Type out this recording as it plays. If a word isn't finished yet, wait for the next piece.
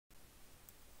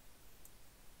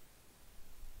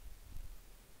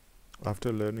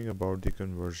After learning about the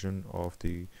conversion of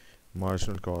the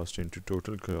marginal cost into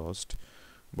total cost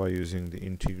by using the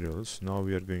integrals, now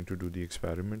we are going to do the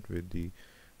experiment with the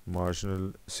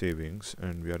marginal savings,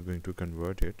 and we are going to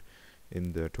convert it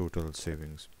in the total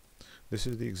savings. This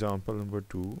is the example number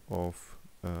 2 of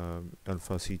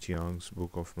Alpha C. Chiang's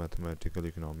book of mathematical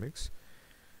economics,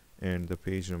 and the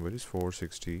page number is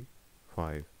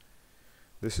 465.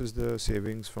 This is the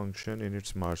savings function in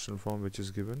its marginal form which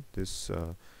is given. This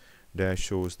dash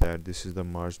shows that this is the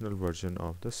marginal version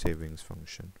of the savings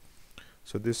function.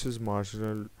 So this is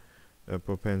marginal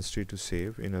propensity to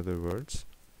save, in other words.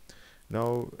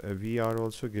 Now we are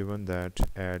also given that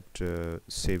at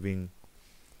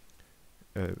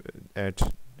at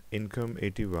income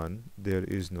 81 there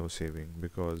is no saving,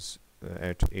 because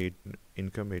at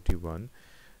income 81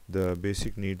 the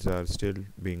basic needs are still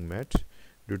being met,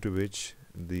 due to which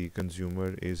the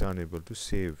consumer is unable to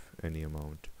save any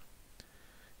amount.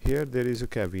 Here there is a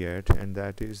caveat, and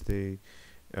that is the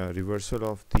reversal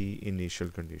of the initial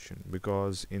condition,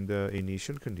 because in the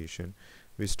initial condition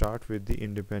we start with the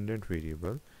independent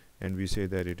variable and we say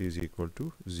that it is equal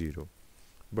to 0,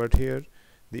 but here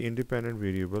the independent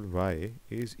variable y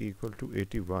is equal to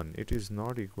 81. It is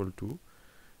not equal to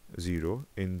 0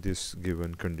 in this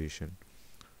given condition,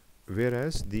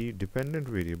 whereas the dependent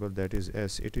variable, that is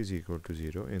s, it is equal to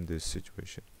 0 in this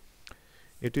situation.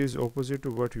 It is opposite to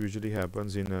what usually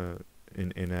happens in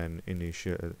an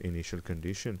initial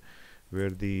condition,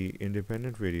 where the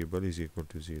independent variable is equal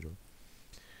to 0.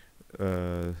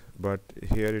 But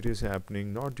here it is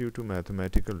happening not due to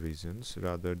mathematical reasons,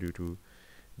 rather due to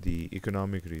the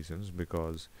economic reasons,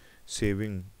 because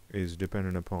saving is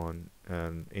dependent upon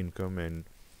an income, and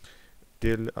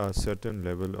till a certain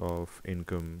level of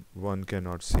income one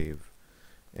cannot save,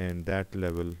 and that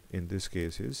level in this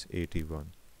case is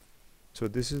 81. So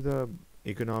this is the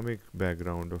economic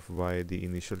background of why the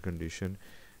initial condition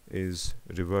is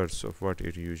reverse of what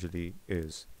it usually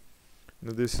is.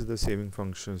 Now this is the saving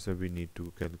functions that we need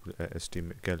to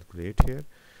calculate here.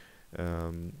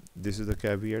 This is the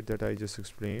caveat that I just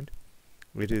explained.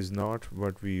 It is not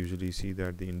what we usually see,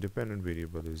 that the independent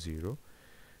variable is 0.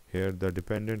 Here the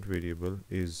dependent variable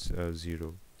is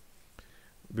 0,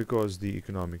 because the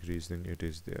economic reasoning it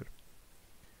is there.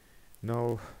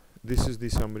 Now this is the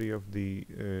summary of the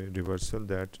reversal,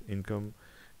 that income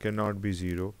cannot be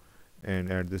 0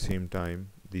 and at the same time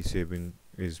the saving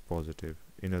is positive.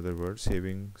 In other words,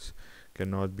 savings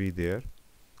cannot be there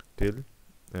till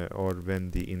or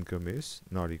when the income is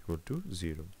not equal to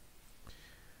 0.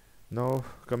 Now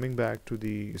coming back to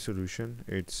the solution,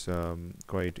 it's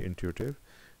quite intuitive,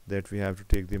 that we have to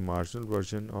take the marginal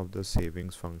version of the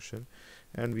savings function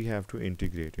and we have to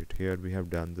integrate it. Here we have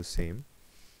done the same.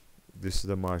 This is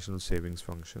the marginal savings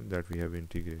function that we have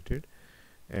integrated,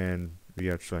 and we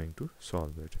are trying to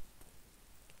solve it.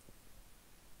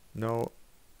 Now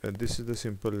this is the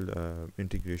simple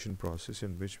integration process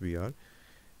in which we are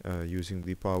using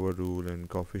the power rule and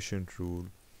coefficient rule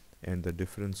and the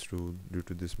difference rule due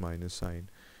to this minus sign,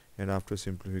 and after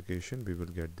simplification we will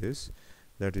get this,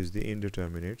 that is the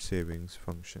indeterminate savings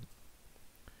function.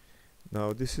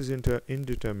 Now this is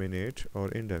indeterminate or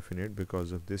indefinite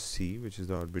because of this c, which is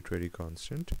the arbitrary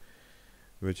constant,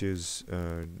 which is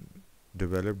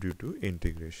developed due to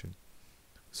integration.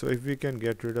 So if we can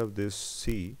get rid of this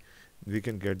c, we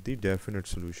can get the definite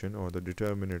solution or the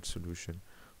determinate solution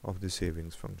of the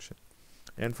savings function,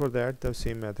 and for that the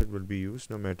same method will be used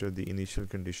no matter the initial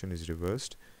condition is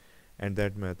reversed, and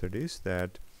that method is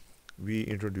that we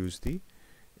introduce the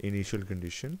initial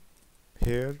condition.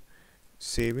 Here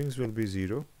savings will be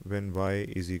 0 when y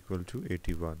is equal to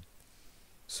 81.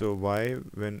 So y,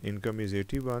 when income is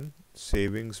 81,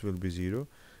 savings will be 0,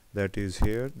 that is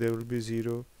here there will be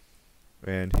 0,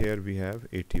 and here we have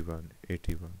 81.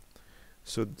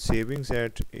 So savings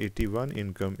at 81,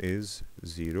 income is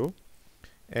 0,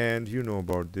 and you know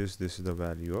about this, this is the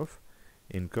value of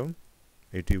income,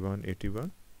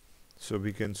 81. So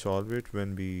we can solve it.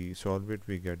 When we solve it,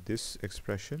 we get this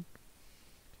expression,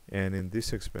 and in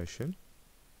this expression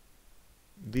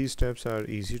these steps are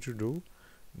easy to do.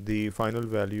 The final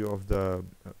value of the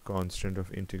constant of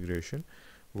integration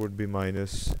would be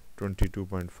minus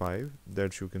 22.5,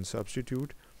 that you can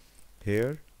substitute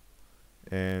here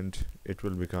and it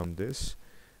will become this.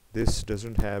 This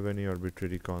doesn't have any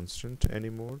arbitrary constant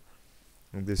anymore,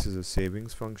 and this is a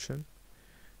savings function.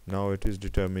 Now it is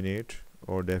determinate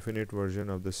or definite version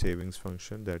of the savings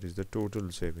function, that is the total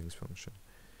savings function.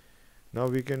 Now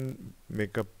we can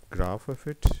make a graph of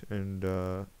it, and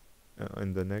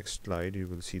in the next slide you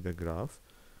will see the graph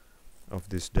of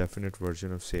this definite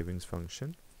version of savings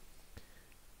function.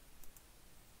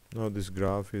 Now this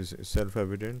graph is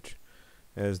self-evident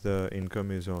as the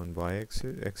income is on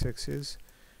x-axis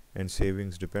and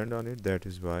savings depend on it, that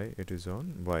is why it is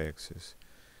on y-axis,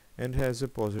 and has a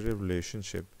positive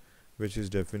relationship, which is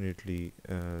definitely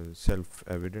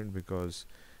self-evident, because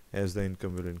as the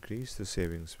income will increase, the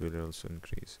savings will also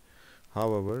increase.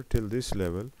 However, till this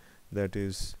level, that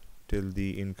is till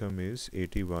the income is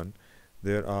 81,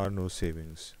 there are no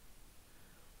savings.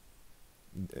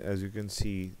 As you can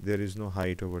see, there is no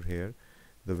height over here.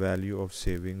 The value of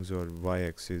savings or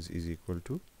y-axis is equal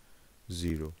to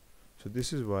 0. So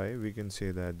this is why we can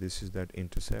say that this is that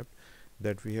intercept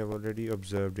that we have already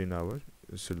observed in our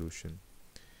solution.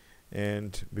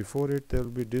 And before it there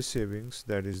will be dis-savings,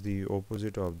 that is the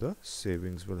opposite of the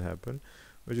savings will happen,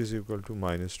 which is equal to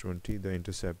 -20. The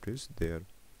intercept is there.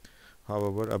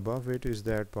 However, above it is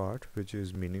that part which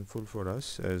is meaningful for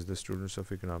us as the students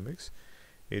of economics.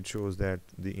 It shows that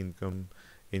the income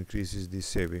increases the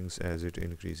savings as it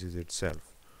increases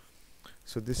itself.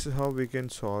 So this is how we can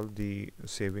solve the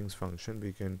savings function.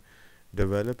 We can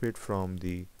develop it from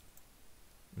the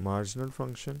marginal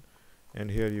function, and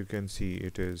here you can see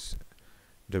it is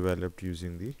developed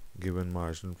using the given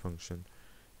marginal function,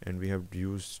 and we have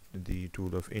used the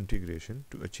tool of integration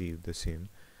to achieve the same.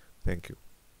 Thank you.